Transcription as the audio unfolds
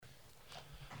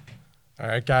All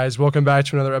right, guys, welcome back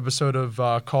to another episode of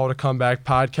Call to Comeback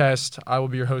podcast. I will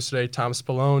be your host today, Tom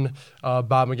Spallone.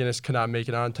 Bob McGinnis could not make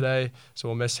it on today, so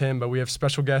we'll miss him. But we have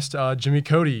special guest Jimmy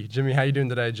Cody. Jimmy, how you doing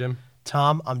today, Jim?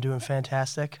 Tom, I'm doing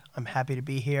fantastic. I'm happy to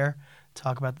be here,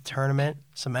 talk about the tournament,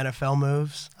 some NFL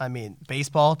moves. I mean,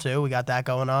 baseball, too. We got that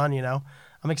going on, you know.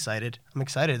 I'm excited.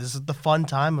 This is the fun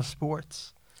time of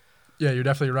sports. Yeah, you're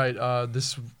definitely right.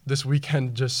 This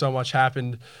weekend, just so much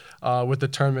happened with the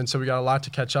tournament, so we got a lot to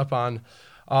catch up on.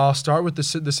 I'll start with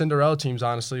the Cinderella teams,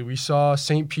 honestly. We saw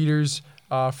St. Peter's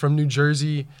from New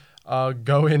Jersey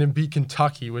go in and beat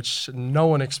Kentucky, which no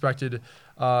one expected,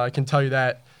 I can tell you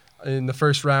that, in the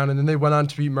first round. And then they went on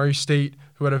to beat Murray State,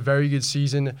 who had a very good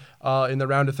season in the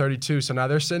round of 32. So now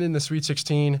they're sitting in the Sweet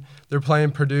 16. They're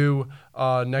playing Purdue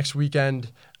next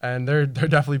weekend, and they're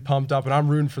definitely pumped up, and I'm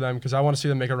rooting for them because I want to see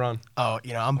them make a run. Oh,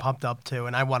 you know, I'm pumped up too,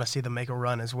 and I want to see them make a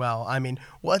run as well. I mean,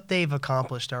 what they've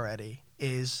accomplished already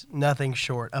is nothing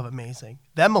short of amazing.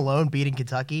 Them alone beating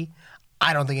Kentucky,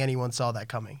 I don't think anyone saw that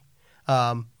coming.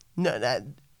 No,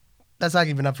 that's not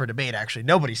even up for debate, actually.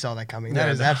 Nobody saw that coming. That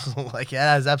is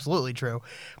absolutely true.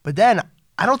 But then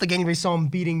I don't think anybody saw them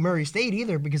beating Murray State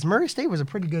either, because Murray State was a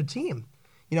pretty good team.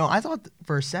 You know, I thought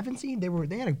for a 7 seed,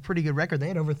 they had a pretty good record. They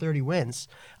had over 30 wins.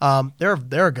 They're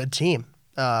a good team,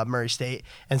 Murray State.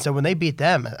 And so when they beat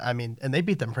them, I mean, and they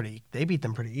beat them pretty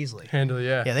easily. Handily,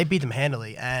 yeah. Yeah, they beat them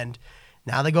handily. And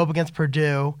now they go up against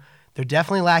Purdue. They're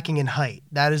definitely lacking in height.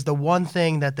 That is the one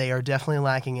thing that they are definitely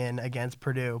lacking in against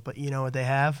Purdue. But you know what they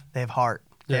have? They have heart.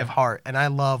 They have heart. And I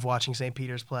love watching St.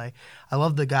 Peter's play. I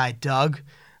love the guy, Doug.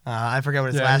 I forget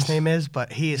what his last name is,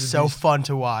 but he is so fun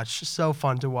to watch. So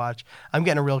fun to watch. I'm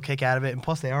getting a real kick out of it. And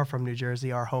plus, they are from New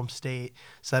Jersey, our home state.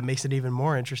 So that makes it even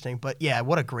more interesting. But yeah,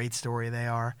 what a great story they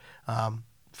are,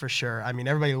 for sure. I mean,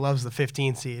 everybody loves the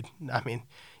 15 seed. I mean,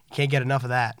 you can't get enough of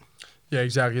that. Yeah,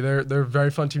 exactly. They're a very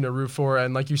fun team to root for.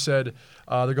 And like you said,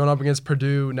 they're going up against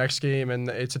Purdue next game, and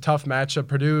it's a tough matchup.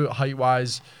 Purdue,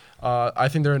 height-wise, I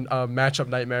think they're a matchup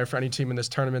nightmare for any team in this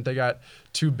tournament. They got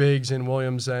two bigs in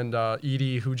Williams and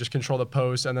Edey, who just control the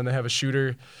post, and then they have a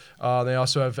shooter. They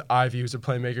also have Ivy, who's a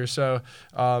playmaker. So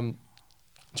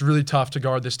it's really tough to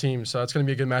guard this team. So it's going to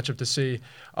be a good matchup to see.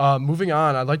 Moving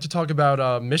on, I'd like to talk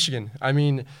about Michigan. I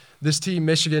mean, this team,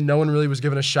 Michigan, no one really was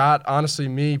given a shot. Honestly,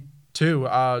 me too.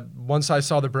 Once I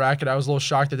saw the bracket, I was a little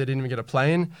shocked that they didn't even get a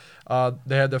play-in.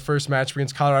 They had their first match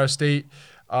against Colorado State.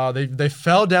 They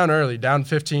fell down early, down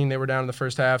 15. They were down in the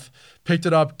first half. Picked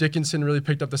it up. Dickinson really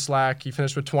picked up the slack. He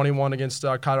finished with 21 against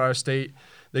Colorado State.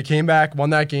 They came back, won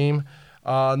that game,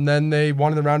 and then they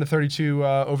won in the round of 32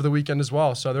 over the weekend as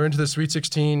well. So they're into the Sweet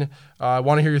 16. I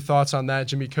want to hear your thoughts on that,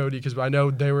 Jimmy Cody, because I know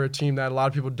they were a team that a lot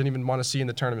of people didn't even want to see in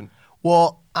the tournament.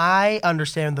 Well, I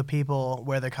understand the people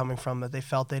where they're coming from, that they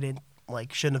felt they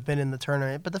shouldn't have been in the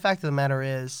tournament. But the fact of the matter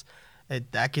is,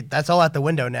 that's all out the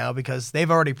window now, because they've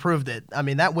already proved it. I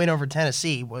mean, that win over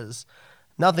Tennessee was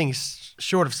nothing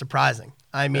short of surprising.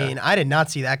 I mean, I did not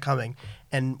see that coming.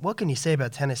 And what can you say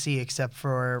about Tennessee except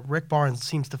for Rick Barnes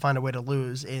seems to find a way to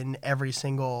lose in every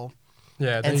single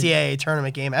NCAA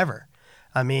tournament game ever.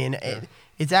 I mean,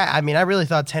 I really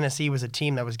thought Tennessee was a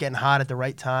team that was getting hot at the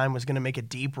right time, was going to make a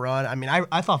deep run. I mean,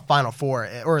 I thought Final Four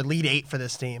or Elite Eight for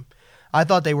this team. I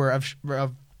thought they were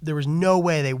there was no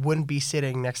way they wouldn't be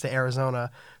sitting next to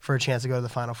Arizona for a chance to go to the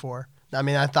Final Four. I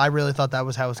mean, I really thought that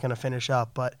was how it was going to finish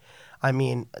up. But, I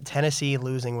mean, Tennessee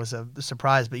losing was a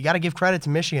surprise. But you got to give credit to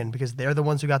Michigan, because they're the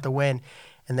ones who got the win.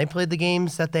 And they played the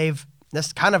games that they've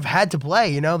just kind of had to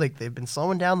play. You know, they've been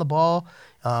slowing down the ball.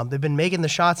 They've been making the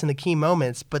shots in the key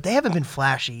moments. But they haven't been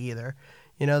flashy either.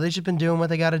 You know, they've just been doing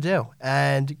what they got to do.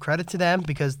 And credit to them,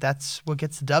 because that's what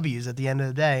gets the W's at the end of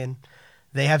the day. And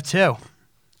they have two.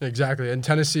 Exactly. And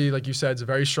Tennessee, like you said, is a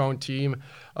very strong team.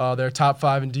 They're top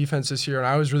 5 in defense this year, and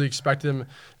I was really expecting them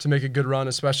to make a good run,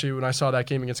 especially when I saw that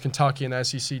game against Kentucky in the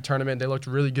SEC tournament. They looked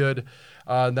really good.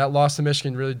 That loss to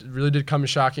Michigan really did come a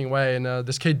shocking way, and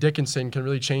this kid Dickinson can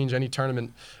really change any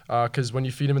tournament, because when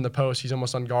you feed him in the post, he's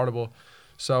almost unguardable.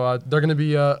 So they're going to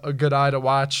be a good eye to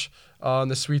watch in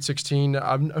the Sweet 16.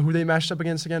 Who they matched up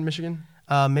against again, Michigan?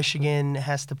 Michigan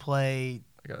has to play.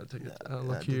 I got to take a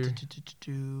look here.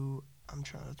 I'm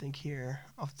trying to think here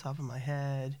off the top of my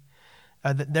head.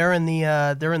 They're in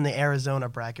the Arizona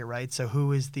bracket, right? So who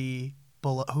would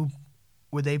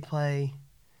they play?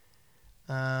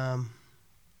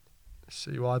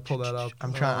 See, while I pull that up,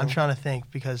 I'm trying to think,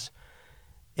 because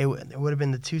it would have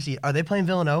been the 2 seed. Are they playing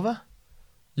Villanova?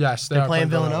 Yes, they're playing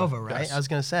Villanova, right? Yes. I was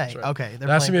gonna say, right. Okay,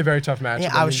 that's gonna be a very tough match.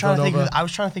 Yeah, I was trying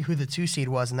to think who the 2 seed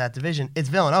was in that division. It's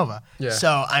Villanova. Yeah.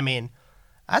 So I mean,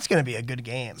 that's gonna be a good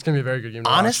game. It's gonna be a very good game.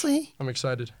 Honestly, I'm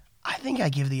excited. I think I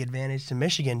give the advantage to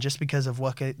Michigan just because of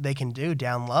what they can do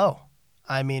down low.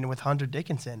 I mean, with Hunter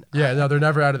Dickinson. Yeah, no, they're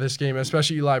never out of this game,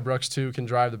 especially Eli Brooks, too, can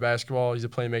drive the basketball. He's a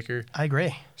playmaker. I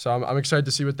agree. So I'm excited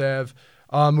to see what they have.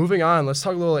 Moving on, let's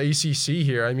talk a little ACC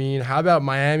here. I mean, how about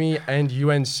Miami and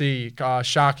UNC?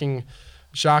 Shocking,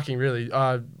 really.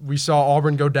 We saw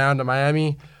Auburn go down to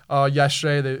Miami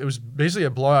yesterday. It was basically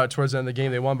a blowout towards the end of the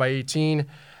game. They won by 18.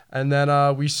 And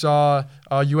then we saw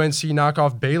UNC knock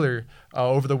off Baylor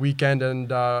over the weekend,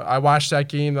 and I watched that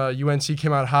game. UNC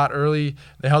came out hot early.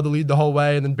 They held the lead the whole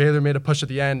way, and then Baylor made a push at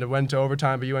the end. It went to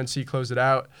overtime, but UNC closed it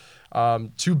out.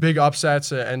 Two big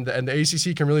upsets, and the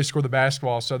ACC can really score the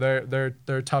basketball, so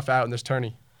they're tough out in this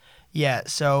tourney. Yeah,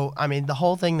 so, I mean, the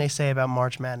whole thing they say about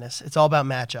March Madness, it's all about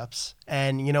matchups.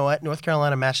 And you know what? North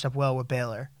Carolina matched up well with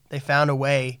Baylor. They found a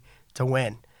way to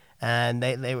win. And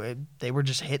they were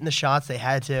just hitting the shots they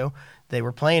had to. They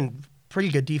were playing pretty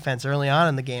good defense early on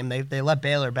in the game. They let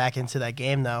Baylor back into that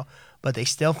game, though, but they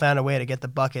still found a way to get the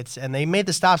buckets, and they made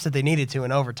the stops that they needed to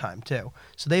in overtime, too.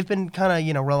 So they've been kind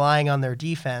of, relying on their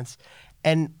defense.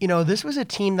 And, this was a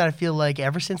team that I feel like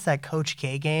ever since that Coach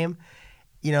K game,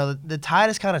 the tide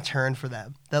has kind of turned for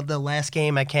them. The last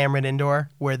game at Cameron Indoor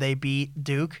where they beat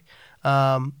Duke,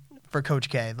 for Coach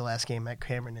K, the last game at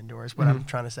Cameron Indoor is what I'm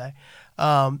trying to say.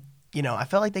 I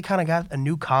felt like they kind of got a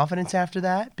new confidence after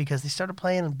that because they started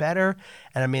playing better.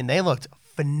 And, I mean, they looked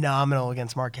phenomenal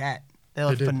against Marquette. They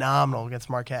looked phenomenal against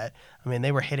Marquette. I mean,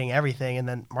 they were hitting everything, and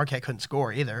then Marquette couldn't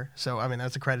score either. So, I mean,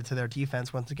 that's a credit to their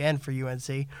defense once again for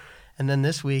UNC. And then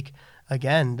this week,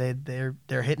 again,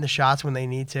 they're hitting the shots when they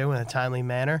need to in a timely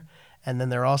manner. And then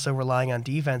they're also relying on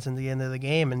defense at the end of the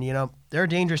game. And, they're a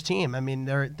dangerous team. I mean,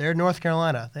 they're North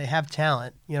Carolina. They have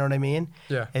talent. You know what I mean?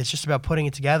 Yeah. It's just about putting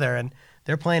it together. And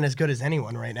they're playing as good as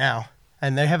anyone right now.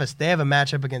 And they have a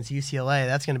matchup against UCLA.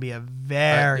 That's going to be a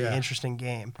very interesting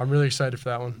game. I'm really excited for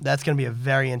that one. That's going to be a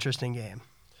very interesting game.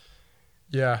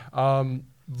 Yeah.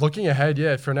 Looking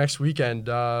ahead, for next weekend,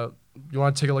 you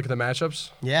want to take a look at the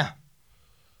matchups? Yeah.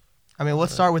 I mean,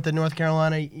 let's start with the North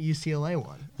Carolina UCLA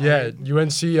one. Yeah,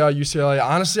 UNC UCLA.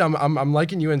 Honestly, I'm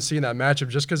liking UNC in that matchup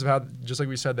just because of how, just like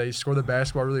we said, they score the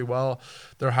basketball really well.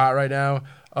 They're hot right now.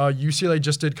 UCLA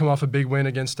just did come off a big win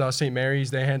against St. Mary's.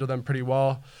 They handled them pretty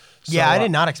well. So, yeah, I did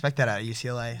not expect that out of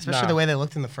UCLA, especially the way they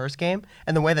looked in the first game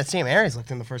and the way that St. Mary's looked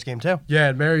in the first game too. Yeah,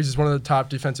 and Mary's is one of the top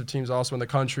defensive teams also in the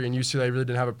country, and UCLA really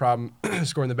didn't have a problem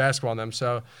scoring the basketball on them.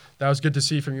 So that was good to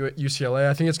see from UCLA.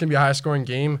 I think it's going to be a high-scoring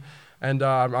game. And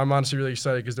I'm honestly really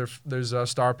excited because there's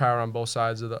star power on both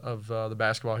sides of the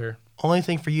basketball here. Only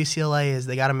thing for UCLA is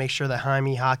they got to make sure that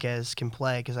Jaime Jaquez can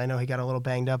play because I know he got a little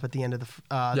banged up at the end of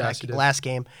the last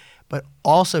game. But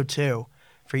also, too,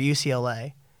 for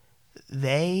UCLA,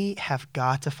 they have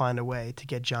got to find a way to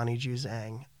get Johnny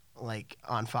Juzang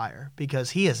on fire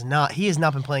because he has not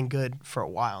been playing good for a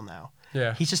while now.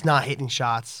 Yeah. He's just not hitting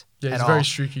shots. Yeah, he's a very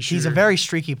streaky shooter. He's a very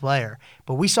streaky player.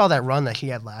 But we saw that run that he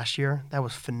had last year. That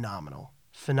was phenomenal.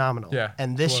 Phenomenal. Yeah.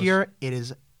 And this year, it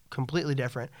is completely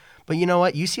different. But you know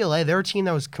what? UCLA, they're a team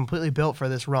that was completely built for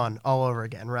this run all over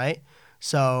again, right?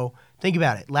 So think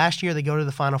about it. Last year, they go to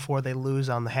the Final Four. They lose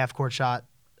on the half-court shot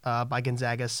by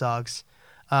Gonzaga. Suggs.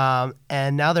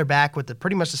 And now they're back with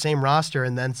pretty much the same roster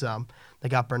and then some. They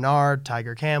got Bernard,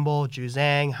 Tiger Campbell,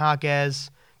 Juzang, Jaquez,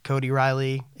 Cody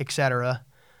Riley, etc.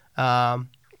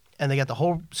 And they got the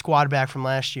whole squad back from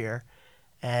last year,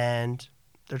 and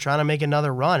they're trying to make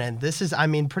another run. And this is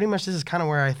kind of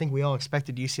where I think we all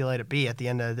expected UCLA to be at the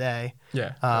end of the day.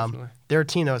 Yeah, definitely. They're a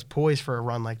team that was poised for a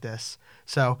run like this.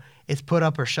 So it's put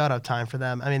up or shut up time for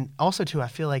them. I mean, also, too, I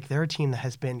feel like they're a team that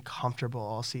has been comfortable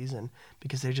all season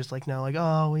because they're just we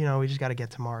just got to get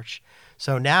to March.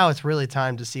 So now it's really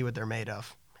time to see what they're made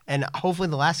of. And hopefully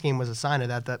the last game was a sign of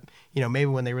that maybe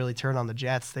when they really turn on the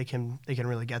Jets, they can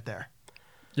really get there.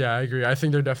 Yeah, I agree. I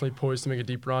think they're definitely poised to make a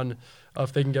deep run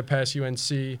if they can get past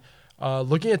UNC.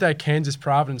 Looking at that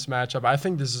Kansas-Providence matchup, I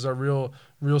think this is a real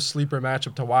sleeper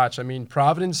matchup to watch. I mean,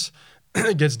 Providence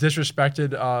gets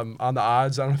disrespected on the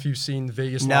odds. I don't know if you've seen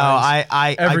Vegas lines. No,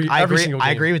 I every agree. single game.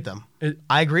 I agree with them.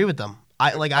 I agree with them.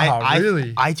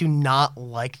 Really? I do not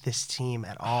like this team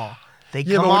at all. But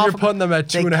when you're putting them at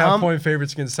 2.5-point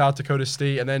favorites against South Dakota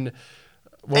State, and then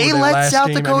they let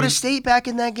South Dakota State back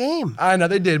in that game. I know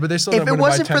they did, but they still. If it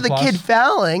wasn't for the kid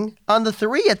fouling on the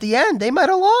 3 at the end, they might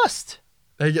have lost.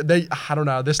 They I don't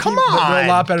know. This team, they're a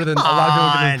lot better than a lot of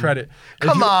people give them credit.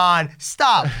 Come on,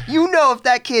 stop. If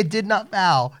that kid did not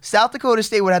foul, South Dakota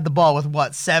State would have the ball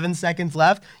with 7 seconds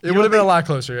left. It would have been a lot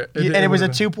closer. It was a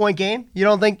 2-point game. You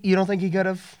don't think he could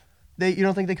have? You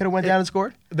don't think they could have went down and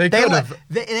scored? They could have.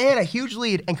 They had a huge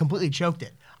lead and completely choked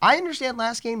it. I understand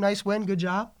last game, nice win, good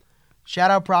job. Shout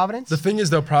out Providence. The thing is,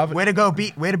 though, Way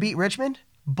to beat Richmond.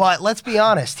 But let's be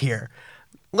honest here.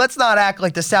 Let's not act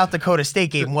like the South Dakota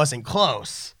State game wasn't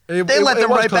close. They let them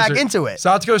right back into it.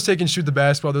 South Dakota State can shoot the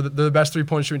basketball. They're the best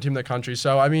three-point shooting team in the country.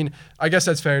 So, I mean, I guess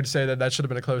that's fair to say that should have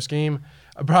been a close game.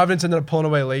 Providence ended up pulling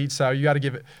away late, so you got to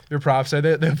give it your props.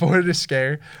 They avoided a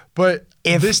scare. But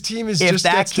this team is just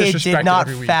that kid did not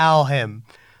every week. Foul him,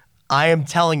 I am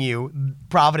telling you,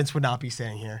 Providence would not be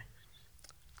sitting here.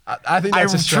 I think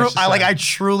that's a stretch. I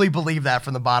truly believe that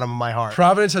from the bottom of my heart.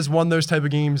 Providence has won those type of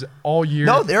games all year.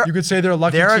 No, you could say they're a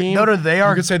lucky team. No, they are.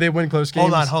 You could say they win close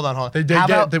games. Hold on. They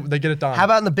get it done. How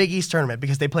about in the Big East tournament?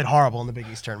 Because they played horrible in the Big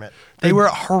East tournament. They were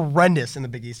horrendous in the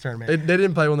Big East tournament. They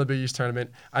didn't play well in the Big East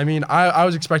tournament. I mean, I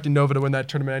was expecting Nova to win that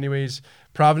tournament anyways.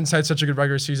 Providence had such a good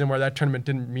regular season where that tournament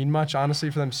didn't mean much, honestly,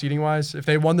 for them seeding-wise. If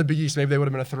they won the Big East, maybe they would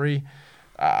have been a 3.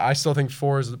 I still think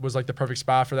 4 was like the perfect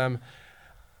spot for them.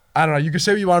 I don't know. You can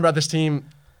say what you want about this team.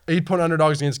 8-point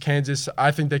underdogs against Kansas.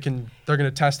 I think they're going to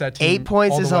test that team. 8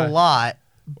 points is a lot,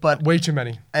 but way too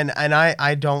many. And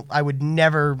I would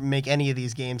never make any of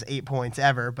these games 8 points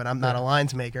ever. But I'm not a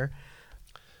lines maker.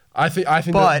 I think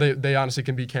that they honestly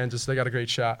can beat Kansas. They got a great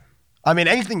shot. I mean,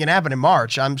 anything can happen in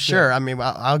March. I'm sure. Yeah. I mean,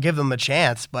 I'll give them a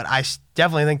chance, but I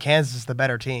definitely think Kansas is the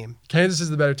better team. Kansas is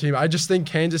the better team. I just think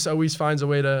Kansas always finds a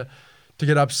way to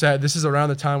get upset. This is around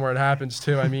the time where it happens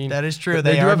too. I mean, that is true.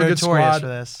 They are notorious for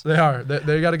this. They are.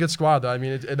 They got a good squad though. I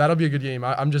mean, that'll be a good game.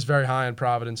 I'm just very high on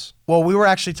Providence. Well, we were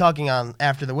actually talking on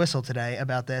after the whistle today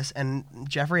about this, and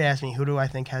Jeffrey asked me, who do I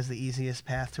think has the easiest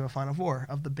path to a Final Four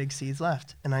of the big seeds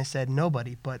left? And I said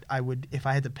nobody, but I would, if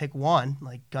I had to pick one,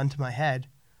 like gun to my head,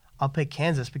 I'll pick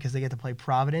Kansas because they get to play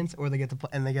Providence, or they get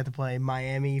to play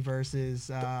Miami versus.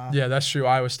 Yeah, that's true.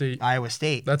 Iowa State.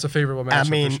 That's a favorable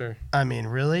matchup for sure. I mean,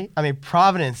 really? I mean,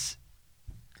 Providence.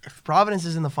 If Providence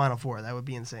is in the Final Four, that would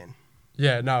be insane.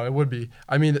 Yeah, no, it would be.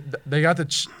 I mean, they got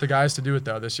the guys to do it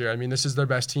though this year. I mean, this is their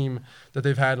best team that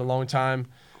they've had in a long time.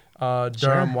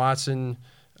 Durham, Watson.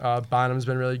 Bynum's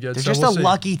been really good. They're just a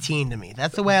lucky team to me.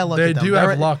 That's the way I look at them. They do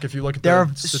have luck if you look at their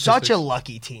statistics. They're such a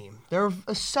lucky team. They're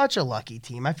such a lucky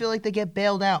team. I feel like they get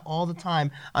bailed out all the time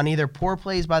on either poor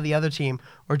plays by the other team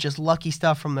or just lucky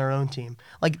stuff from their own team.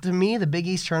 Like, to me, the Big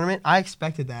East tournament, I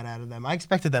expected that out of them. I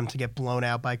expected them to get blown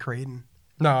out by Creighton.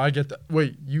 No, I get that.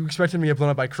 Wait, you expected me to get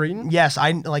blown out by Creighton? Yes,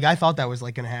 I thought that was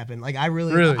going to happen. Like, I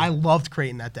loved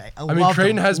Creighton that day. I mean,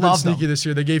 Creighton has been sneaky this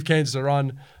year. They gave Kansas a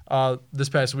run this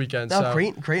past weekend. No,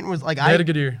 so. Creighton was like, they had a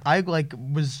good year. I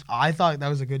thought that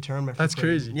was a good tournament. That's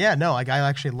crazy. Yeah, no, like I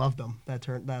actually loved them.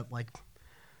 That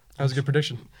was a good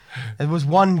prediction. It was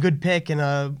one good pick in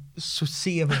a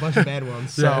sea of a bunch of bad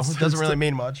ones, so it doesn't really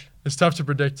mean much. It's tough to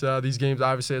predict these games,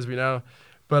 obviously, as we know.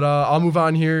 But I'll move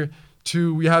on here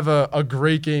to we have a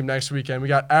great game next weekend. We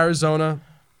got Arizona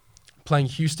playing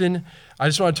Houston. I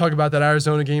just want to talk about that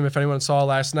Arizona game. If anyone saw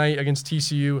last night against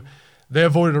TCU, they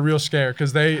avoided a real scare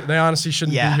because they honestly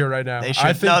shouldn't be here right now.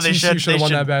 I think TCU should have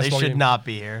won that basketball game. They should not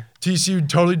be here. TCU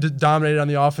totally dominated on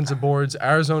the offensive boards.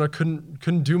 Arizona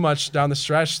couldn't do much down the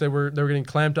stretch. They were getting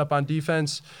clamped up on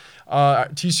defense.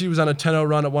 TCU was on a 10-0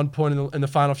 run at one point in the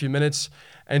final few minutes,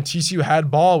 and TCU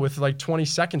had ball with like 20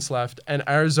 seconds left, and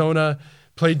Arizona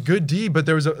played good D, but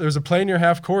there was a play near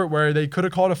half court where they could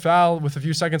have called a foul with a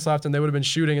few seconds left and they would have been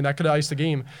shooting, and that could have iced the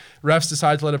game. Refs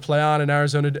decided to let it play on, and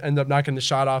Arizona ended up knocking the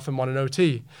shot off and won an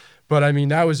OT. But, I mean,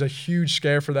 that was a huge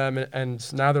scare for them,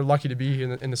 and now they're lucky to be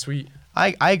in the suite.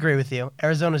 I agree with you.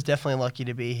 Arizona's definitely lucky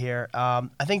to be here. I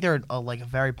think they're a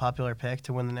very popular pick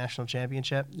to win the national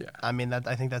championship. Yeah. I mean,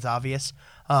 I think that's obvious.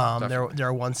 They're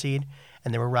a 1 seed,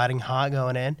 and they were riding hot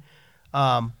going in.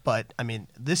 But, I mean,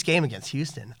 this game against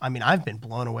Houston, I mean, I've been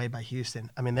blown away by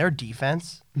Houston. I mean, their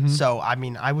defense. Mm-hmm. So, I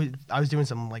mean, I was doing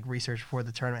some, research before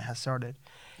the tournament has started.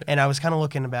 Yeah. And I was kind of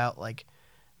looking about,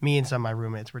 me and some of my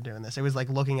roommates were doing this. It was,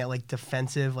 looking at,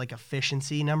 defensive,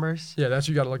 efficiency numbers. Yeah, that's what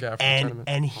you got to look at for the tournament.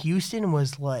 And Houston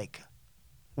was,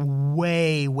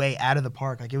 way, way out of the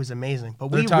park. It was amazing.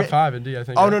 But they're top 5 in D, I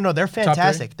think. Oh, no, they're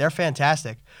fantastic. They're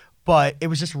fantastic. But it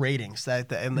was just ratings,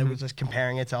 and it was just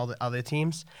comparing it to all the other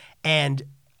teams. And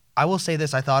I will say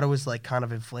this, I thought it was kind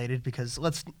of inflated because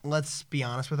let's be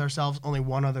honest with ourselves, only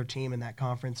one other team in that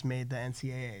conference made the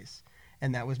NCAAs,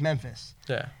 and that was Memphis.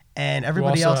 Yeah. And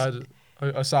everybody else had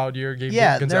a solid year. Gave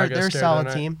Gonzaga they're a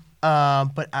solid team.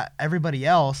 But everybody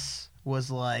else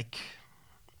was I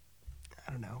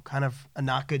don't know, kind of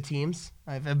not good teams.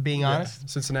 If I'm being honest.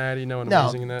 Cincinnati, no one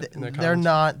amazing in that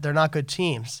conference. They're not good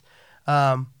teams.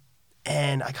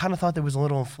 And I kind of thought that was a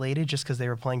little inflated just because they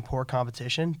were playing poor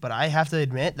competition. But I have to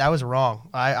admit, that was wrong.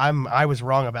 I was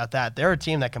wrong about that. They're a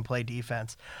team that can play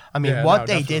defense. I mean,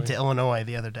 they did to Illinois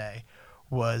the other day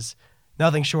was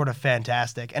nothing short of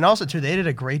fantastic. And also, too, they did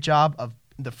a great job of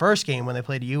the first game when they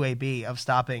played UAB of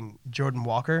stopping Jordan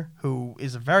Walker, who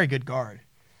is a very good guard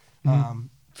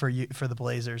for the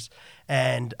Blazers.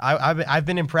 And I've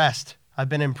been impressed. I've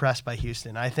been impressed by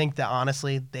Houston. I think that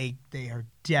honestly, they are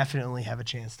definitely have a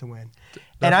chance to win.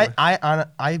 Definitely. And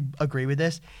I agree with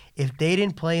this. If they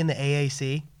didn't play in the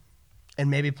AAC and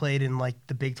maybe played in like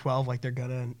the Big 12, like they're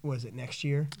gonna, was it next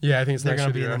year? Yeah, I think it's they're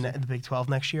next year. They're gonna be in the Big 12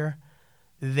 next year.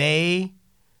 They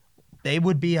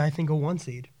would be, I think, a 1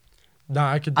 seed.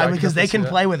 No, because they can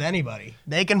play with anybody.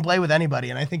 They can play with anybody,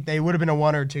 and I think they would have been a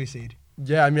 1 or 2 seed.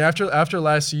 Yeah, I mean, after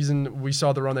last season, we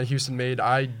saw the run that Houston made.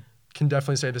 I can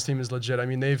definitely say this team is legit. I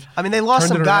mean, they lost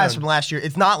some guys from last year.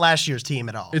 It's not last year's team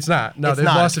at all. It's not. No, they've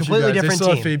lost a few guys. They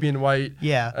still have Fabian White.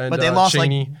 Yeah, and, but they lost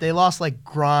Chaney. they lost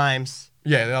Grimes.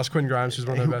 Yeah, they lost Quentin Grimes, who's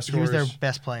one of their best scorers. He was their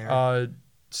best player.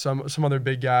 Some other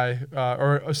big guy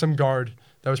or some guard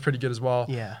that was pretty good as well.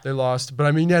 Yeah, they lost, but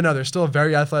I mean, they're still a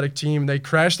very athletic team. They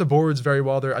crashed the boards very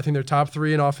well. I think they're top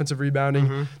 3 in offensive rebounding.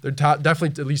 Mm-hmm. They're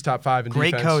definitely at least top 5 in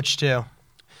defense. Great coach too.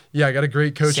 Yeah, I got a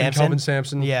great coach in Kelvin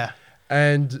Sampson. Yeah.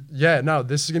 And,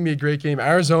 this is going to be a great game.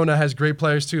 Arizona has great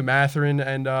players, too. Mathurin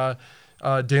and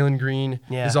Dalen Green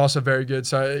is also very good.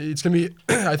 So it's going to be,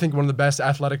 I think, one of the best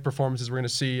athletic performances we're going to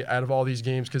see out of all these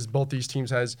games because both these teams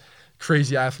has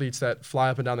crazy athletes that fly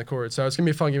up and down the court. So it's going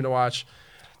to be a fun game to watch.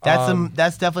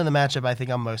 That's definitely the matchup I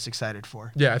think I'm most excited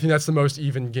for. Yeah, I think that's the most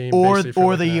even game. Or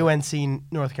the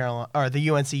UNC North Carolina or the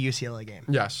UNC UCLA game.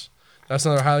 Yes. That's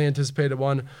another highly anticipated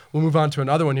one. We'll move on to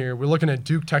another one here. We're looking at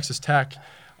Duke, Texas Tech.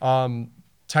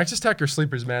 Texas Tech are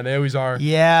sleepers, man. They always are.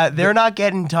 Yeah, they're not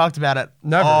getting talked about at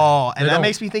all. And that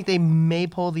makes me think they may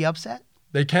pull the upset.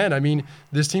 They can. I mean,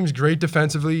 this team's great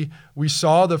defensively. We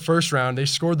saw the first round. They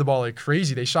scored the ball like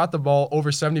crazy. They shot the ball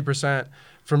over 70%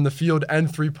 from the field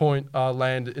and three-point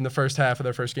land in the first half of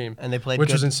their first game. And they played which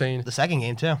good was insane. The second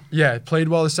game, too. Yeah, played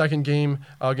well the second game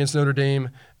against Notre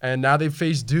Dame. And now they've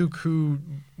faced Duke, who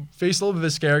faced a little bit of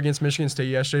a scare against Michigan State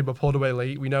yesterday, but pulled away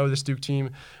late. We know this Duke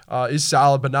team is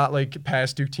solid, but not like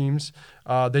past Duke teams.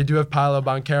 They do have Paolo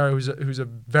Banchero, who's a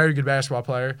very good basketball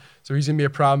player, so he's going to be a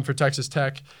problem for Texas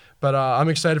Tech. But I'm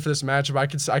excited for this matchup.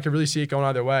 I could really see it going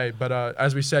either way. But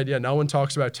as we said, no one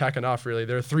talks about Tech enough, really.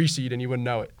 They're a 3 seed, and you wouldn't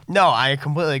know it. No, I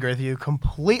completely agree with you.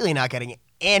 Completely not getting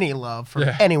any love from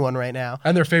anyone right now.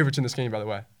 And they're favorites in this game, by the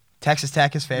way. Texas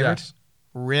Tech is favored? Yes.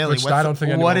 Really?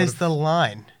 What is the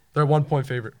line? They're a 1-point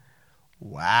favorite.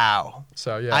 Wow.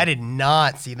 So, yeah. I did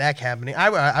not see that happening.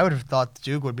 I would have thought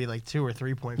Duke would be like 2 or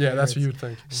 3 point favorites. Yeah, that's what you would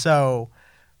think. So,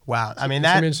 wow. I mean,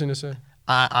 that's interesting to say.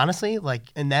 Honestly, like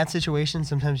in that situation,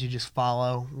 sometimes you just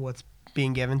follow what's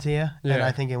being given to you, and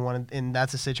I think in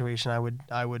that's a situation I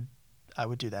would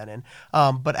do that in.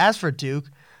 But as for Duke,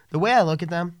 the way I look at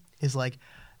them is like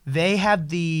they have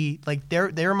they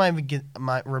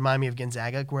remind me of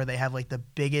Gonzaga, where they have like the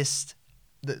biggest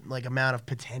amount of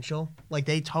potential. Like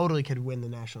they totally could win the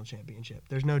national championship.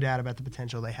 There's no doubt about the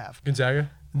potential they have.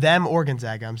 Gonzaga? Them or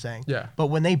Gonzaga, I'm saying. Yeah. But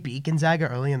when they beat Gonzaga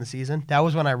early in the season, that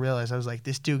was when I realized, I was like,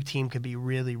 this Duke team could be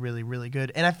really, really, really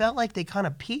good. And I felt like they kind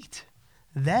of peaked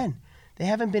then. They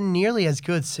haven't been nearly as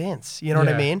good since. You know what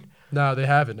I mean? No, they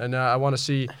haven't. And I want to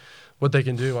see what they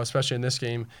can do, especially in this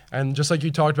game. And just like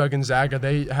you talked about Gonzaga,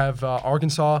 they have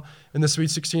Arkansas in the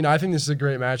Sweet 16. I think this is a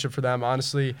great matchup for them,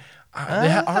 honestly.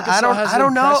 I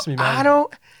don't know.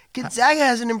 Gonzaga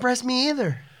hasn't impressed me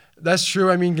either. That's true.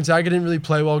 I mean, Gonzaga didn't really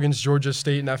play well against Georgia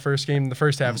State in that first game, in the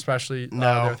first half especially.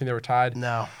 No. I think they were tied.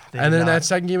 No. And then in that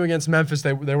second game against Memphis,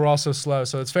 they were also slow.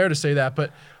 So it's fair to say that.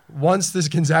 But once this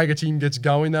Gonzaga team gets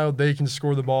going, though, they can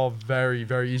score the ball very,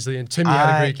 very easily. And Timmy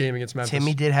had a great game against Memphis.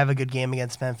 Timmy did have a good game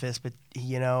against Memphis, but,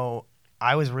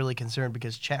 I was really concerned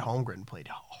because Chet Holmgren played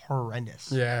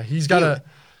horrendous. Yeah,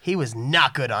 He was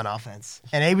not good on offense,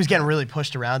 and he was getting really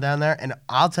pushed around down there. And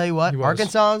I'll tell you what,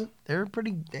 Arkansas,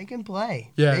 they can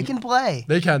play. Yeah, they can play.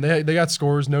 They can. They got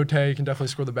scores. Note can definitely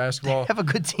score the basketball. They have a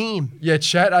good team. Yeah,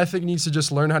 Chet, I think, needs to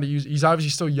just learn how to use. He's obviously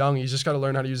still young. He's just got to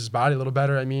learn how to use his body a little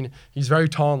better. I mean, he's very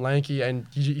tall and lanky, and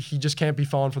he just can't be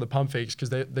falling for the pump fakes because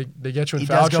they get you in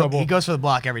foul trouble. He goes for the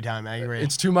block every time. I agree.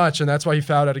 It's too much, and that's why he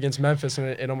fouled out against Memphis, and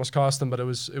it almost cost them. But it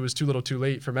was too little, too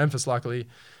late for Memphis, luckily,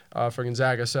 for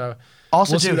Gonzaga. So.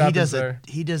 Also,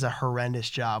 he does a horrendous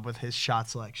job with his shot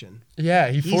selection. Yeah,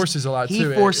 he forces a lot, too.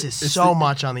 He forces so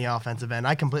much on the offensive end.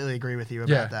 I completely agree with you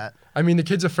about that. I mean, the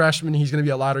kid's a freshman. He's going to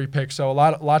be a lottery pick, so a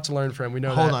lot to learn from him. We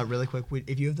know that. Hold on really quick.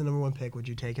 If you have the number 1 pick, would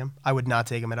you take him? I would not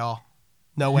take him at all.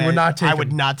 No way. You would not take him? I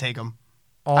would not take him.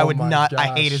 Oh, I would not. Gosh.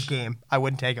 I hate his game. I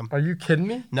wouldn't take him. Are you kidding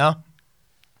me? No.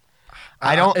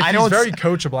 He's very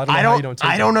coachable. I don't know how you don't take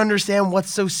I him. don't understand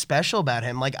what's so special about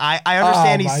him. Like I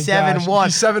understand he's 7'1".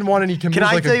 He's 7'1" and he can move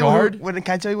like a guard. Can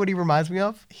I tell you what he reminds me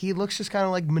of? He looks just kind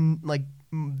of like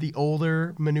the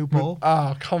older Manu Pol.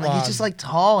 Oh, come on. He's just like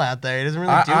tall out there. He doesn't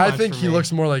really do much I think for he me.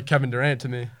 looks more like Kevin Durant to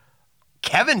me.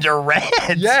 Kevin Durant.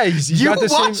 Yeah, he's you got the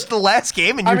watched the last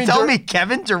game and you're telling me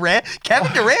Kevin Durant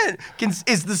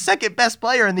is the second best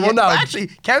player in the NBA. No. Actually,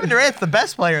 Kevin Durant's the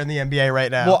best player in the NBA right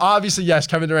now. Well, obviously, yes,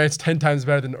 Kevin Durant's 10 times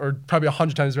better than, or probably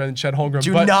 100 times better than Chet Holmgren.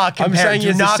 Do not compare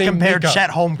makeup. Chet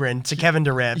Holmgren to Kevin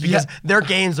Durant because their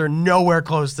games are nowhere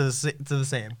close to the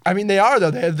same. I mean, they are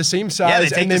though. They have the same size. Yeah, they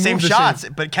take and the same move shots,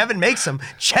 but Kevin makes them.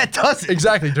 Chet doesn't.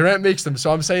 Exactly, Durant makes them.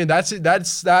 So I'm saying I think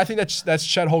that's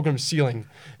Chet Holmgren's ceiling.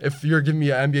 If you're giving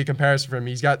me an NBA comparison for him,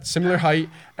 he's got similar height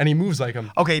and he moves like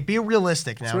him. Okay, be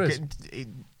realistic now. Be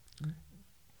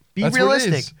That's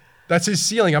realistic. That's his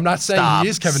ceiling. I'm not saying he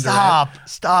is Kevin Durant.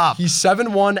 Stop. He's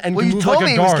 7'1" and can you move told like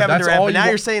me a he was guard. Kevin That's Durant, all but now you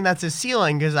you're saying that's his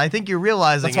ceiling because I think you're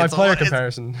realizing that's my player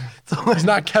comparison. He's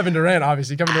not Kevin Durant,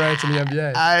 obviously. Kevin Durant's in the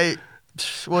NBA.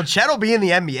 Well, Chet will be in the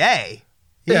NBA.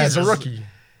 Yeah, as a rookie.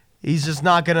 He's just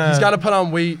not gonna. He's got to put on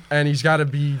weight and he's got to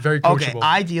be very coachable. Okay,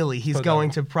 ideally, he's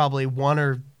going to probably one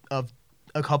or of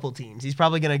a couple teams. He's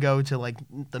probably going to go to like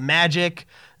the Magic,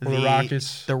 the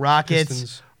Rockets,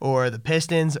 Pistons. or the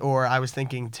Pistons, or I was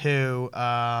thinking too,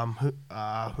 whatever.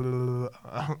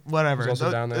 He's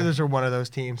also down there. Those are one of those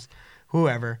teams.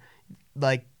 Whoever,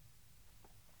 like,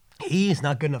 he's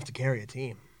not good enough to carry a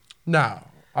team. No,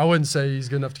 I wouldn't say he's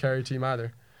good enough to carry a team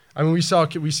either. I mean, we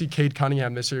see Cade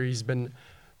Cunningham this year. He's been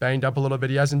banged up a little bit.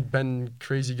 He hasn't been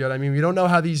crazy good. I mean, we don't know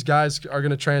how these guys are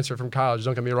going to transfer from college.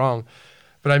 Don't get me wrong.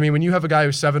 But, I mean, when you have a guy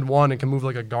who's 7'1" and can move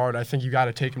like a guard, I think you got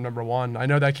to take him number one. I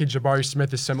know that kid Jabari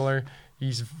Smith is similar.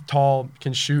 He's tall,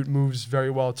 can shoot, moves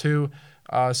very well too.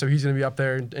 So he's going to be up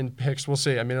there in picks. We'll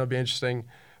see. I mean, it'll be interesting.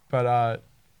 But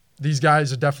these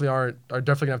guys are definitely going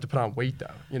to have to put on weight,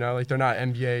 though. You know, like they're not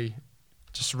NBA,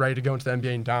 just ready to go into the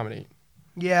NBA and dominate.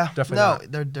 Yeah. Definitely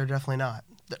not. They're definitely not.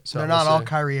 They're So not we'll all see.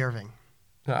 Kyrie Irving.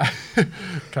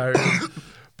 Kyrie.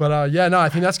 But, I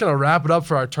think that's going to wrap it up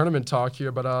for our tournament talk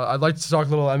here. But I'd like to talk a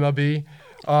little MLB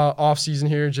off-season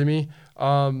here, Jimmy.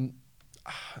 I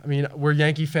mean, we're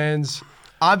Yankee fans.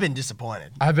 I've been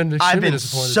disappointed. I've been disappointed.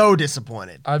 So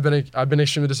disappointed. I've been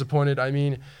extremely disappointed. I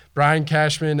mean, Brian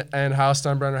Cashman and Hal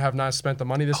Steinbrenner have not spent the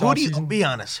money this offseason. Be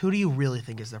honest, who do you really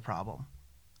think is their problem?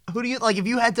 Who do you, like, if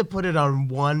you had to put it on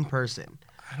one person?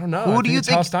 I don't know. Who do you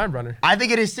think? Hal Steinbrenner. I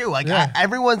think it is too. Like, Yeah.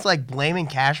 everyone's like blaming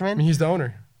Cashman. I mean, he's the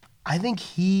owner. I think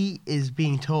he is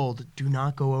being told, do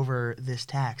not go over this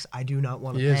tax. I do not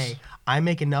want to He pay. is. I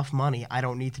make enough money. I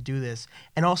don't need to do this.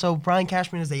 And also, Brian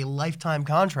Cashman is a lifetime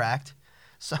contract.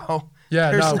 So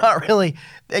there's not really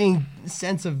any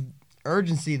sense of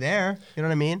urgency there. You know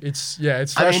what I mean? It's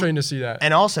frustrating to see that.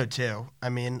 And also, too, I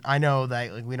mean, I know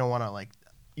that like we don't want to, like,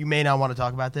 you may not want to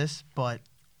talk about this, but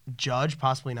Judge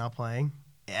possibly not playing.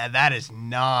 Yeah, that is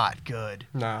not good.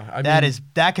 No,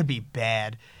 that could be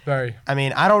bad. Very. I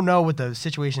mean, I don't know what the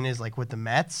situation is like with the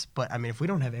Mets, but I mean, if we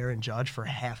don't have Aaron Judge for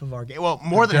half of our game, well,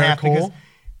 more than half because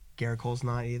Garrett Cole's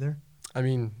not either. I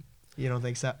mean, you don't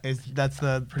think so?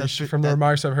 From the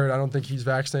remarks I've heard, I don't think he's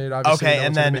vaccinated. Obviously, okay,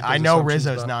 and then I know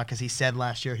Rizzo's not because he said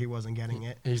last year he wasn't getting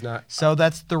it. He's not. So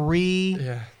that's three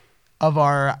of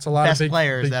our best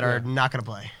players that are not going to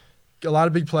play. A lot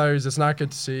of big players. It's not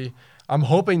good to see. I'm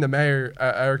hoping the mayor,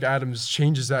 Eric Adams,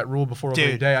 changes that rule before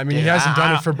opening day. I mean, he hasn't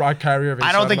done it for Kyrie Irving.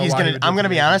 I don't think he's going to. I'm going to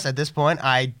be honest. At this point,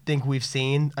 I think we've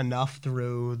seen enough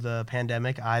through the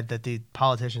pandemic that the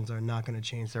politicians are not going to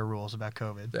change their rules about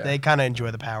COVID. Yeah. They kind of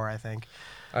enjoy the power, I think.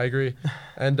 I agree.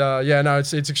 And,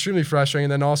 it's extremely frustrating.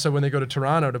 And then also when they go to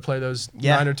Toronto to play those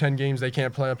 9 or 10 games, they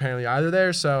can't play apparently either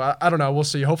there. So I don't know. We'll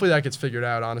see. Hopefully that gets figured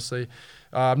out, honestly.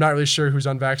 I'm not really sure who's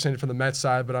unvaccinated from the Mets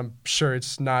side, but I'm sure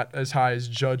it's not as high as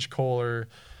Judge, Cole, or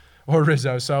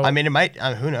Rizzo. So I mean, it might.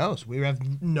 who knows? We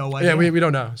have no idea. Yeah, we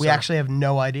don't know. We actually have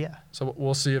no idea. So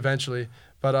we'll see eventually.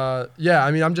 But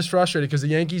I mean, I'm just frustrated because the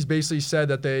Yankees basically said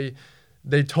that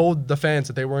they told the fans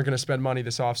that they weren't going to spend money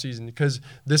this offseason because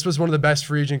this was one of the best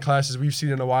free agent classes we've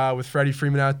seen in a while with Freddie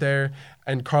Freeman out there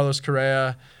and Carlos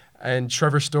Correa and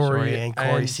Trevor Story and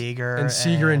Corey Seager and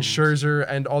Scherzer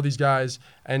and all these guys,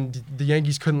 and the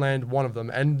Yankees couldn't land one of them.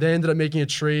 And they ended up making a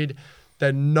trade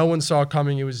that no one saw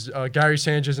coming. It was Gary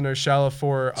Sanchez and Urshela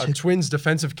for a Twins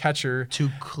defensive catcher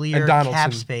to clear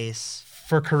cap space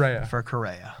for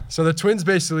Correa. So the Twins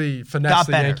basically finessed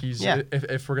the Yankees,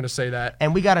 if we're going to say that.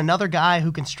 And we got another guy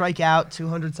who can strike out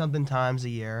 200-something times a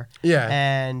year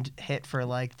and hit for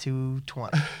like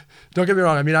 220. Don't get me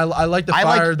wrong. I mean, I like the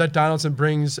fire that Donaldson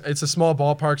brings. It's a small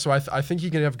ballpark, so I think he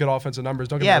can have good offensive numbers.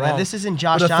 Don't get me wrong. Yeah, but this isn't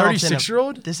Josh Donaldson.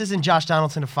 36-year-old? This isn't Josh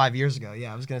Donaldson of 5 years ago.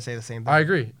 Yeah, I was going to say the same thing. I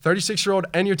agree. 36-year-old,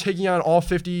 and you're taking on all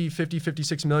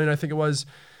 56 million, I think it was,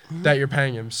 that you're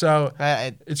paying him. So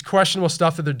it's questionable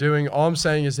stuff that they're doing. All I'm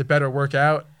saying is it better work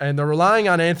out. And they're relying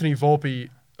on Anthony Volpe,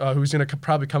 who's going to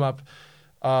probably come up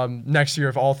next year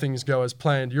if all things go as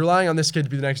planned. You're relying on this kid to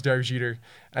be the next Derek Jeter.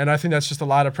 And I think that's just a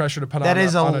lot of pressure to put on a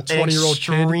 20-year-old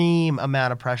kid. Extreme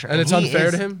amount of pressure. And it's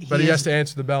unfair to him, but he has to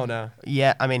answer the bell now.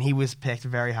 Yeah, I mean, he was picked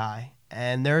very high.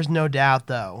 And there's no doubt,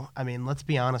 though, I mean, let's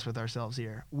be honest with ourselves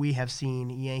here. We have seen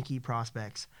Yankee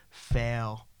prospects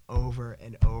fail over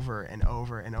and over and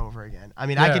over and over again. I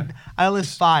mean, I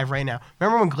list 5 right now.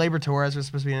 Remember when Gleyber Torres was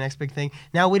supposed to be the next big thing?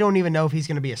 Now we don't even know if he's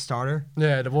going to be a starter.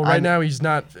 Yeah, well, right now he's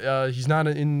not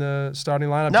in the starting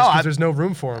lineup because there's no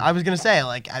room for him. I was going to say,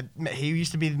 like, he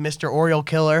used to be Mr. Oriole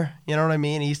killer. You know what I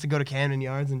mean? He used to go to Camden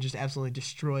Yards and just absolutely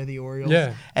destroy the Orioles.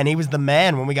 Yeah. And he was the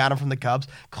man when we got him from the Cubs.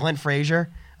 Clint Frazier,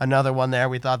 another one there.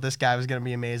 We thought this guy was going to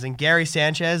be amazing. Gary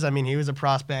Sanchez, I mean, he was a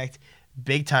prospect.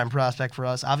 Big-time prospect for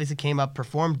us. Obviously came up,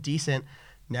 performed decent,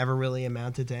 never really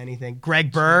amounted to anything.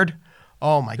 Greg Bird.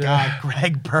 Oh, my God.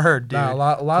 Greg Bird, dude. Nah, a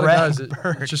lot of guys,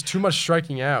 it's just too much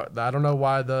striking out. I don't know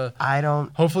why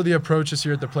hopefully the approach this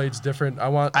year at the plate's different. I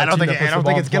don't think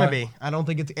it's going to be. I don't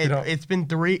think it's been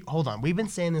 3. Hold on. We've been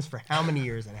saying this for how many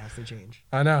years it has to change?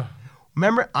 I know.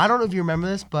 Remember, I don't know if you remember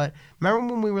this, but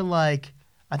remember when we were like,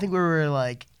 I think we were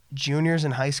like juniors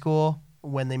in high school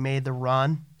when they made the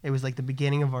run? It was like the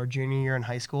beginning of our junior year in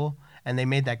high school, and they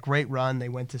made that great run. They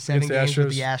went to 7 games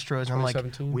with the Astros, and I'm like,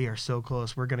 we are so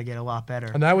close. We're going to get a lot better.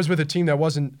 And that was with a team that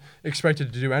wasn't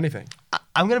expected to do anything.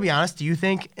 I'm going to be honest. Do you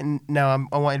think – and no,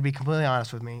 I want you to be completely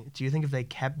honest with me. Do you think if they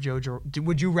kept Joe –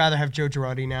 would you rather have Joe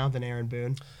Girardi now than Aaron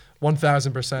Boone?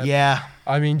 1,000%. Yeah.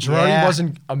 I mean, Girardi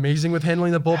wasn't amazing with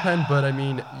handling the bullpen, but, I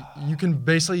mean, you can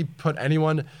basically put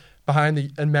anyone –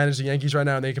 behind and manage the Yankees right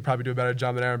now, and they could probably do a better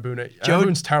job than Aaron Boone. Aaron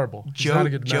Boone's terrible. He's not a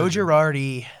good manager. Joe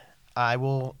Girardi, I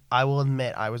will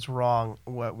admit I was wrong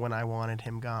when I wanted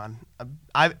him gone.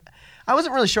 I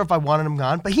wasn't really sure if I wanted him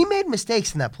gone, but he made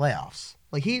mistakes in that playoffs.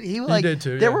 Like he did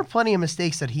too. There were plenty of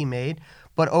mistakes that he made,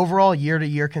 but overall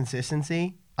year-to-year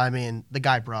consistency, I mean, the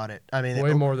guy brought it. I mean,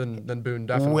 way more than Boone,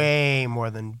 definitely. Way more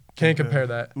than Can't Boone. compare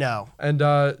that. No. And,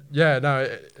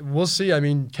 we'll see. I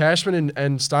mean, Cashman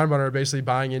and Steinbrenner are basically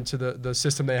buying into the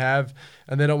system they have,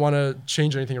 and they don't want to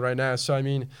change anything right now. So, I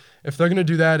mean, if they're going to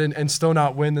do that and still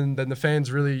not win, then the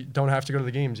fans really don't have to go to the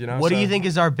games, you know? What do you think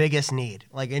is our biggest need?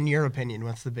 Like, in your opinion,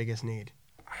 what's the biggest need?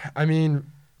 I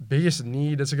mean, biggest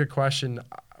need, that's a good question.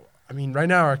 I mean, right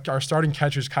now our starting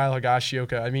catcher is Kyle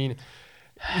Higashioka. I mean,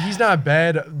 he's not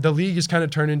bad. The league has kind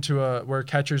of turned into where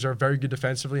catchers are very good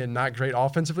defensively and not great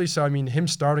offensively. So, I mean, him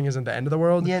starting isn't the end of the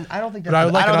world. Yeah, I don't think that's but I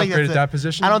would like an upgrade at that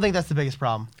position. I don't think that's the biggest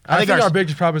problem. I think our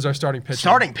biggest problem is our starting pitching.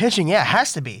 Starting pitching, yeah, it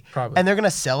has to be. Probably. And they're going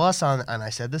to sell us on, and I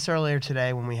said this earlier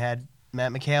today when we had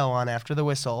Matt McHale on after the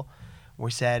whistle. We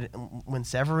said when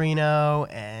Severino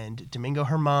and Domingo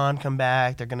Germán come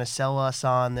back, they're going to sell us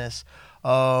on this.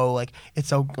 Oh, like it's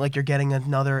so like you're getting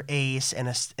another ace and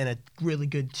a really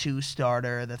good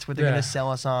 2-starter. That's what they're going to sell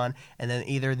us on. And then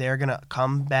either they're going to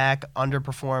come back,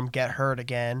 underperform, get hurt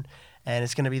again, and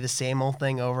it's going to be the same old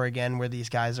thing over again where these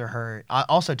guys are hurt.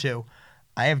 Also, too,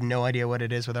 I have no idea what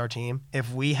it is with our team.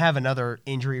 If we have another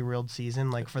injury-riddled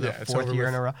season, like for the 4th year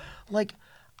in a row, like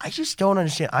I just don't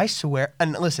understand. I swear.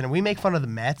 And listen, we make fun of the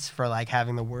Mets for like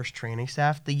having the worst training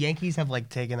staff. The Yankees have like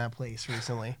taken that place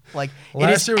recently. Like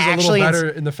last year was a little better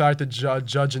in the fact that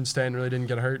Judge and Stan really didn't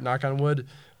get hurt. Knock on wood.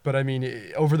 But I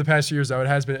mean, over the past years, though, it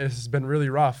has been really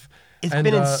rough. It's been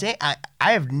insane. I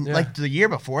have like the year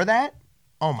before that.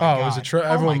 Oh my God! It was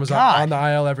everyone was on the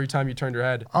IL every time you turned your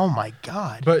head. Oh my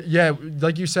God! But yeah,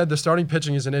 like you said, the starting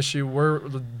pitching is an issue.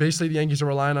 Basically the Yankees are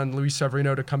relying on Luis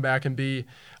Severino to come back and be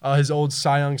his old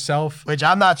Cy Young self, which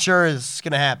I'm not sure is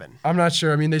going to happen. I'm not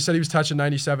sure. I mean, they said he was touching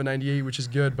 97, 98, which is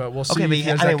good, but we'll see. Okay,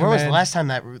 but I mean, when was the last time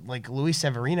that like Luis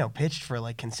Severino pitched for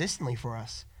like consistently for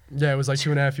us? Yeah, it was like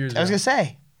 2.5 years ago. I was going to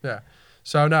say. Yeah.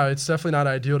 So no, it's definitely not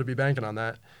ideal to be banking on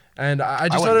that, and I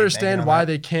just don't understand why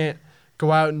they can't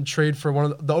go out and trade for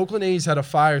one of the Oakland A's had a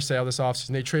fire sale this offseason.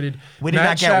 They traded. We did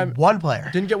not get one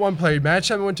player. Didn't get one player. Matt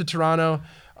Chapman went to Toronto.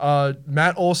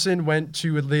 Matt Olson went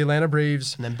to the Atlanta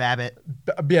Braves. And then Babbitt.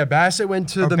 Bassett went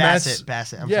to the Mets.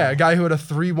 Bassett. I'm sorry. A guy who had a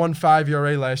 3.15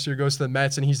 ERA last year goes to the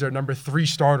Mets, and he's their number 3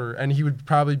 starter, and he would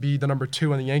probably be the number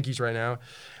 2 on the Yankees right now.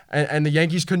 And the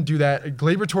Yankees couldn't do that.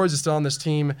 Gleyber Torres is still on this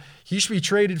team. He should be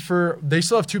traded for. They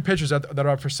still have 2 pitchers that are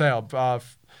up for sale.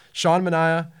 Sean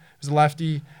Manaea, who's a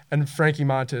lefty, and Frankie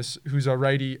Montas, who's a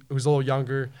righty, who's a little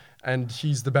younger, and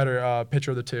he's the better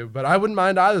pitcher of the 2. But I wouldn't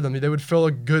mind either of them. They would fill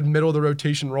a good middle of the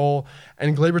rotation role.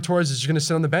 And Gleyber Torres is just going to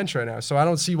sit on the bench right now. So I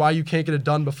don't see why you can't get it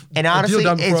done before deal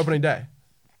done before opening day.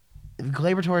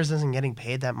 Gleyber Torres isn't getting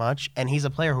paid that much, and he's a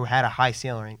player who had a high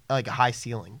ceiling.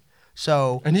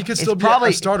 So, and he could still be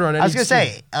a starter on any team. I was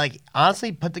going to say,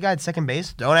 honestly, put the guy at second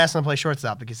base. Don't ask him to play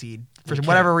shortstop because for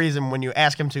whatever reason, when you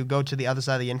ask him to go to the other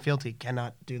side of the infield, he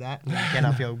cannot do that. He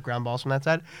cannot field ground balls from that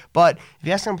side. But if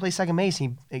you ask him to play second base,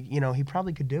 he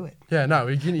probably could do it. Yeah, no.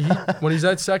 When he's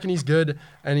at second, he's good,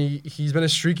 and he's been a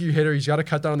streaky hitter. He's got to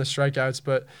cut down on the strikeouts,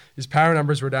 but his power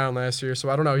numbers were down last year, so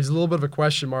I don't know. He's a little bit of a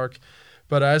question mark.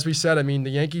 But as we said, I mean, the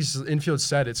Yankees' infield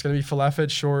set. It's going to be Falefa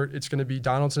at short. It's going to be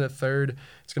Donaldson at third.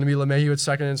 It's going to be LeMahieu at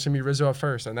second, and it's going to be Rizzo at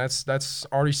first. And that's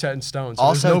already set in stone. So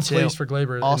there's no place for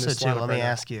Gleyber in this lineup. Let me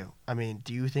ask you. I mean,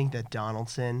 do you think that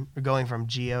Donaldson, going from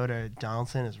Gio to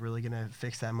Donaldson, is really going to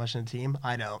fix that much in the team?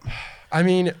 I don't. I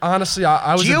mean, honestly,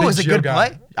 I was Gio a big good guy.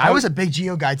 play. I was a big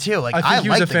Gio guy, too. I think he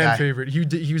was a fan favorite.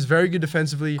 He was very good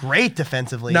defensively. Great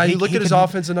defensively. Now, you look at his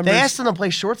offensive numbers. They asked him to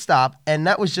play shortstop, and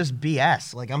that was just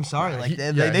BS. I'm sorry.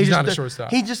 He's not a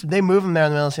shortstop. They move him there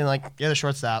in the middle, saying, you're the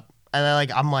shortstop.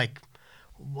 And I'm like,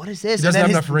 what is this? He doesn't have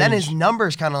enough range. Then his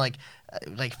numbers kind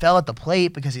of fell at the plate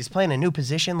because he's playing a new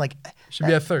position. Should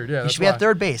be at third. Yeah, he should be at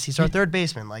third base. He's our third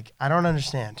baseman. I don't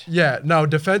understand. Yeah, no.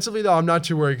 Defensively though, I'm not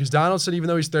too worried because Donaldson, even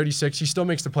though he's 36, he still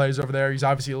makes the plays over there. He's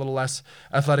obviously a little less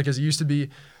athletic as he used to be.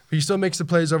 But he still makes the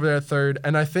plays over there at third.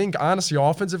 And I think honestly,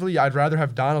 offensively, I'd rather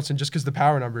have Donaldson just because the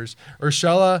power numbers.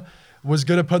 Urshela was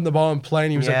good at putting the ball in play,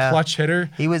 and he was a clutch hitter.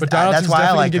 But Donaldson's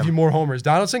definitely going to give you more homers.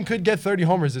 Donaldson could get 30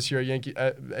 homers this year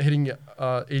at hitting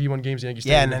 81 games at Yankee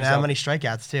Stadium. Yeah, and how many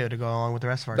strikeouts, too, to go along with the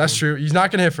rest of our That's team. true. He's definitely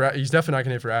not going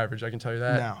to hit for average, I can tell you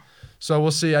that. No. So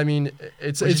we'll see. I mean,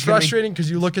 it's frustrating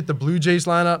because you look at the Blue Jays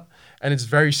lineup, and it's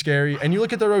very scary. And you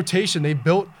look at the rotation.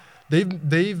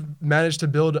 They've managed to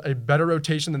build a better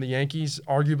rotation than the Yankees,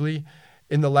 arguably,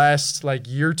 in the last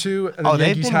year or two, and the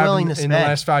Yankees have in the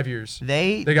last 5 years.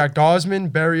 They got Gausman,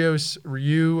 Berrios,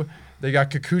 Ryu. They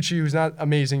got Kikuchi, who's not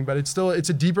amazing, but it's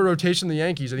a deeper rotation than the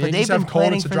Yankees. The Yankees have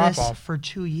Cole, it's a drop off for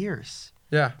 2 years.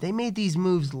 Yeah, they made these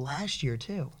moves last year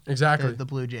too. Exactly, the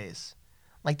Blue Jays.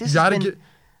 They've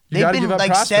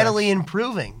been steadily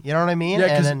improving. You know what I mean?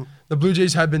 Yeah, because the Blue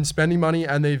Jays have been spending money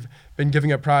and they've been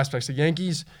giving up prospects. The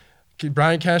Yankees,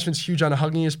 Brian Cashman's huge on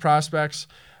hugging his prospects.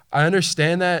 I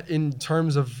understand that in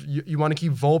terms of you want to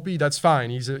keep Volpe, that's fine.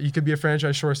 He could be a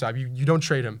franchise shortstop. You don't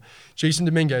trade him. Jason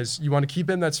Dominguez, you want to keep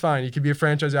him, that's fine. He could be a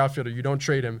franchise outfielder. You don't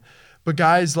trade him. But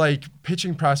guys like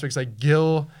pitching prospects like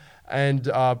Gill and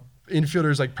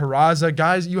infielders like Peraza,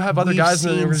 guys, you have other guys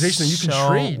in the organization that you can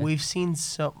trade. We've seen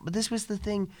but this was the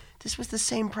thing. This was the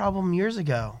same problem years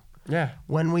ago. Yeah.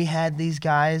 When we had these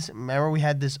guys, remember we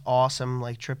had this awesome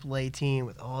AAA team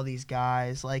with all these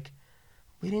guys.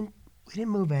 We didn't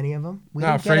move any of them.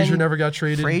 Frazier never got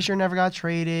traded. Frazier never got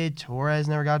traded. Torres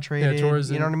never got traded. Yeah,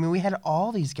 Torres. You know what I mean? We had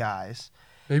all these guys.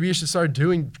 Maybe you should start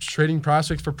trading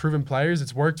prospects for proven players.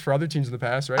 It's worked for other teams in the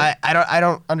past, right? I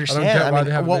don't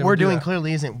understand. What we're doing that.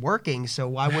 Clearly isn't working. So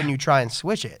why wouldn't you try and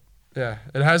switch it? Yeah,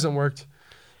 it hasn't worked.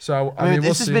 So I mean,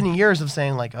 this has been years of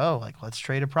saying let's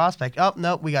trade a prospect. Oh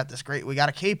no, we got this great. We got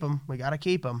to keep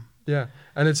him. Yeah,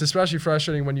 and it's especially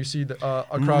frustrating when you see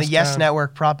across the Yes town.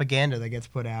 Network propaganda that gets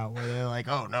put out, where they're like,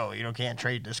 "Oh no, you can't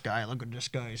trade this guy. Look at this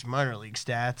guy's minor league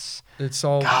stats." It's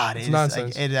all it's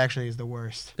nonsense. It actually is the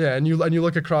worst. Yeah, and you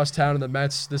look across town, and the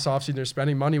Mets this offseason they're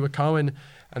spending money with Cohen,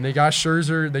 and they got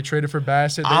Scherzer. They traded for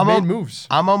Bassett. They made moves.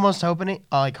 I'm almost hoping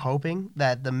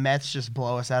that the Mets just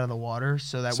blow us out of the water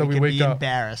so that we can be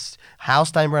embarrassed. Hal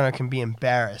Steinbrenner can be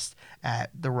embarrassed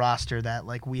at the roster that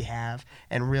we have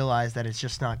and realize that it's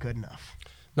just not good enough.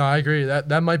 No, I agree.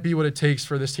 That might be what it takes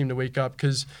for this team to wake up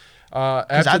because I'll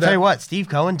tell you what, Steve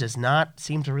Cohen does not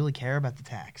seem to really care about the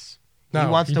tax. No, he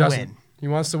wants to win. He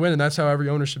wants to win, and that's how every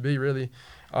owner should be, really,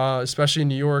 especially in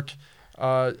New York.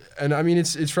 And I mean,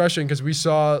 it's frustrating because we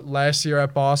saw last year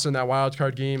at Boston, that wild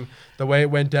card game, the way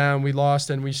it went down, we lost,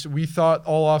 and we thought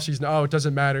all offseason, it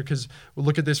doesn't matter because we'll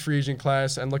look at this free agent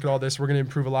class and look at all this. We're going to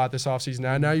improve a lot this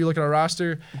offseason. Now you look at our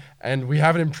roster, and we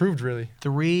haven't improved really.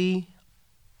 3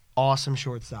 awesome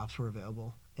shortstops were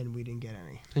available, and we didn't get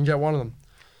any. Didn't get one of them.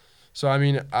 So, I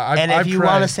mean, if you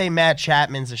want to say Matt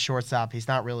Chapman's a shortstop, he's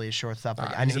not really a shortstop.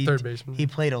 He's a third baseman. He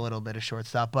played a little bit of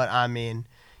shortstop, but I mean,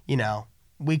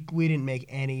 we didn't make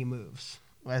any moves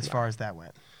as far as that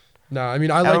went. No, I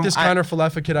mean, I like this Connor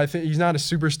Falefa kid. I think he's not a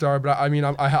superstar, but I mean,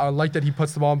 I like that he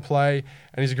puts the ball in play,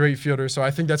 and he's a great fielder. So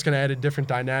I think that's going to add a different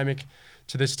dynamic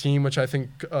to this team, which I think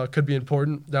could be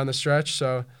important down the stretch.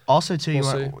 So also, too,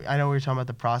 I know we were talking about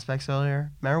the prospects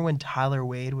earlier. Remember when Tyler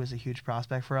Wade was a huge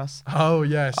prospect for us? Oh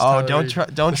yes. Oh,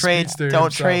 don't trade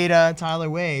Tyler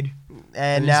Wade.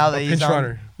 And now that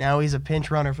he's a pinch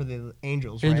runner for the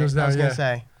Angels. Right? Angels now, I was gonna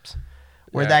say,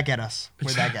 where'd that get us?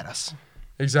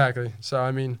 Exactly. So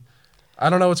I mean, I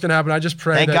don't know what's gonna happen. I just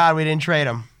pray. Thank God we didn't trade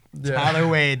him. Yeah. Tyler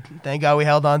Wade. Thank God we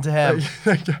held on to him.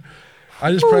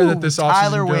 I just pray that this offseason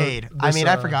Tyler Wade. I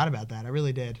forgot about that. I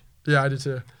really did. Yeah, I did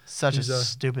too. Such a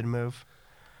stupid move.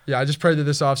 Yeah, I just pray that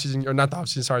this offseason, or not the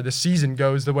offseason, sorry, this season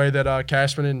goes the way that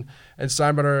Cashman and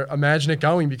Steinbrenner imagine it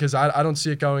going, because I don't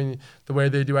see it going the way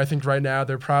they do. I think right now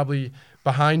they're probably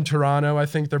behind Toronto. I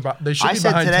think they should be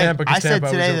behind Tampa. I said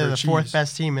today they're the fourth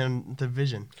best team in the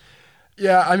division.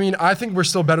 Yeah, I mean, I think we're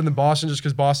still better than Boston just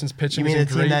because Boston's pitching isn't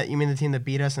great. You mean the team that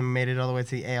beat us and made it all the way to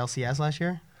the ALCS last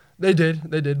year? They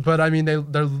did. But, I mean,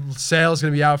 their Sale's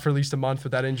going to be out for at least a month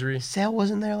with that injury. Sale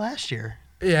wasn't there last year.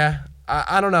 Yeah.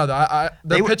 I don't know, though.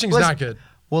 Their pitching's not good.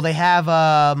 Well, they have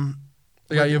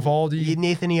they got Eovaldi.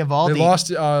 Nathan Eovaldi. They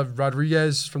lost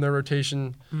Rodriguez from their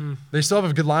rotation. They still have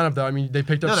a good lineup, though. I mean, they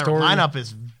picked up Story. Their lineup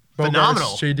is Bogarts, phenomenal.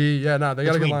 JD. Yeah, no, they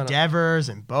got a good lineup. Devers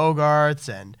and Bogarts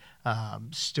and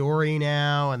Story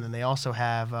now. And then they also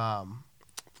have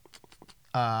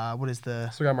what is the?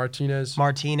 So we got Martinez. Oh,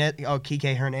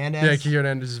 Kike Hernandez. Yeah, Kike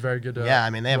Hernandez is very good. Yeah, I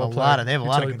mean they have a lot of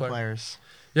good players.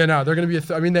 Yeah, no, they're going to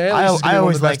be. I mean, the AL is going to be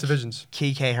one of the best divisions.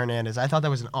 Kike Hernandez. I thought that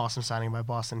was an awesome signing by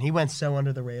Boston. He went so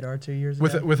under the radar 2 years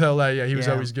ago. With LA, yeah, he was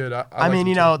always good. I mean,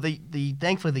 you know,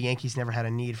 thankfully the Yankees never had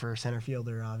a need for a center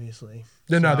fielder, obviously.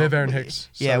 No, they have Aaron Hicks.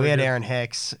 Yeah, we had Aaron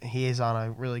Hicks. He is on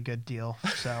a really good deal.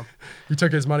 So he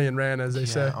took his money and ran, as they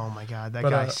say. Oh my God, that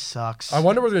guy sucks. I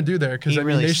wonder what they're going to do there, because I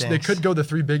mean, they could go the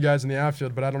three big guys in the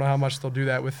outfield, but I don't know how much they'll do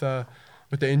that with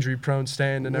the injury-prone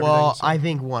Stand and everything. Well, I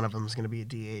think one of them is going to be a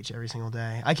DH every single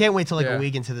day. I can't wait till a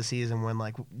week into the season when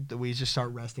we just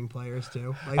start resting players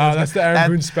too. That's the Aaron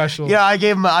Boone special. Yeah, I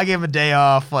gave him a day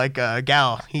off.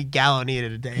 Gallo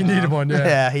needed a day. He needed one. Yeah,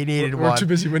 yeah, he needed one. We're too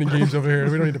busy winning games over here.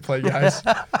 We don't need to play guys.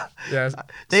 Yeah,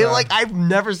 I've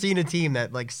never seen a team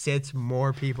that sits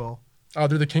more people. Oh,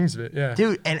 they're the kings of it. Yeah,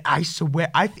 dude, and I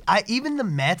swear, I even the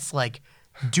Mets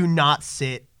do not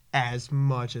sit as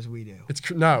much as we do. It's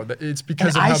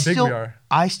because of how big we are.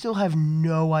 I still have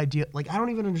no idea. I don't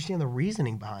even understand the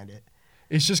reasoning behind it.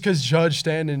 It's just because Judge,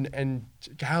 Stan, and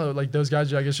Gallo, those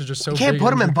guys, I guess, are just so big. You can't put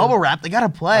them in bubble wrap. They got to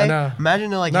play. I know. Imagine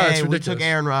they're hey, we took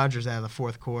Aaron Rodgers out of the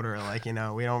fourth quarter.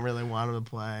 We don't really want him to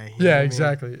play. Yeah,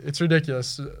 exactly. It's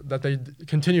ridiculous that they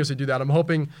continuously do that. I'm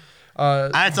hoping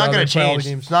it's not going to change.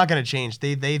 It's not going to change.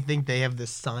 They think they have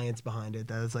this science behind it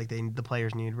that it's the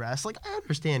players need rest. I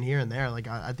understand here and there,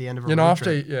 at the end of a off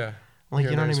day, yeah. You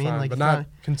know what I mean? Fine, but not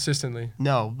consistently.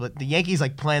 No, but the Yankees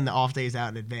plan the off days out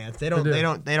in advance. They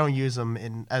don't use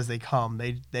them as they come.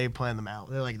 They plan them out.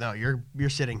 They're no, you're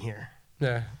sitting here.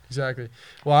 Yeah, exactly.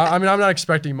 Well, I mean, I'm not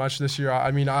expecting much this year.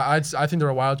 I mean, I think they're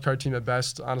a wild card team at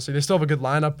best. Honestly, they still have a good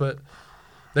lineup, but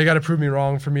they got to prove me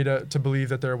wrong for me to believe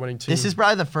that they're a winning team. This is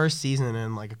probably the first season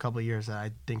in a couple of years that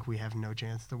I think we have no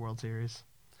chance at the World Series.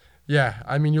 Yeah,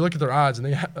 I mean, you look at their odds,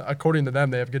 and according to them,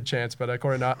 they have a good chance. But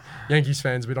according to Yankees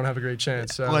fans, we don't have a great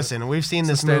chance. So listen, we've seen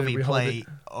this movie play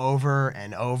over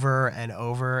and over and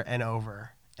over and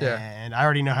over. Yeah. And I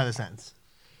already know how this ends.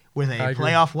 With a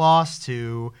playoff loss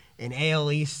to an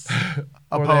AL East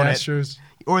opponent.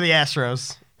 Or the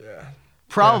Astros. Yeah.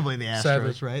 Probably the Astros,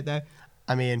 sadly. Right?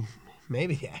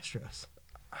 Maybe the Astros.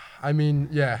 I mean,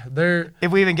 yeah,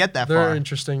 if we even get that far. They're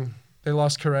interesting. They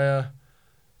lost Correa.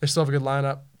 They still have a good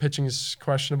lineup. Pitching is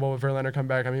questionable. If Verlander come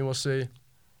back, I mean, we'll see.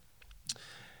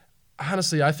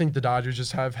 Honestly, I think the Dodgers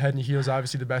just have head and heels,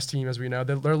 obviously the best team, as we know.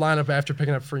 Their lineup after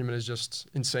picking up Freeman is just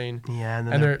insane. Yeah, and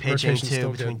then their pitching, too,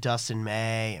 between Dustin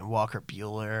May and Walker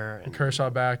Buehler. And Kershaw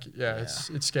back. Yeah,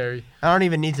 it's scary. I don't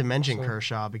even need to mention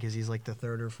Kershaw because he's the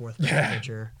third or fourth best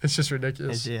pitcher. It's just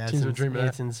ridiculous. Teams are dreaming.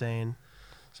 It's insane.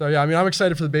 So, yeah, I mean, I'm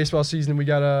excited for the baseball season. We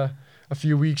got a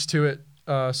few weeks to it,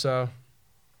 so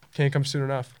can't come soon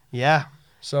enough. Yeah.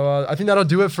 So I think that'll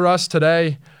do it for us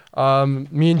today.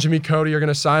 Me and Jimmy Cody are going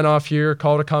to sign off here,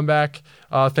 call it a comeback.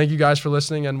 Thank you guys for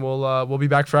listening, and we'll be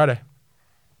back Friday.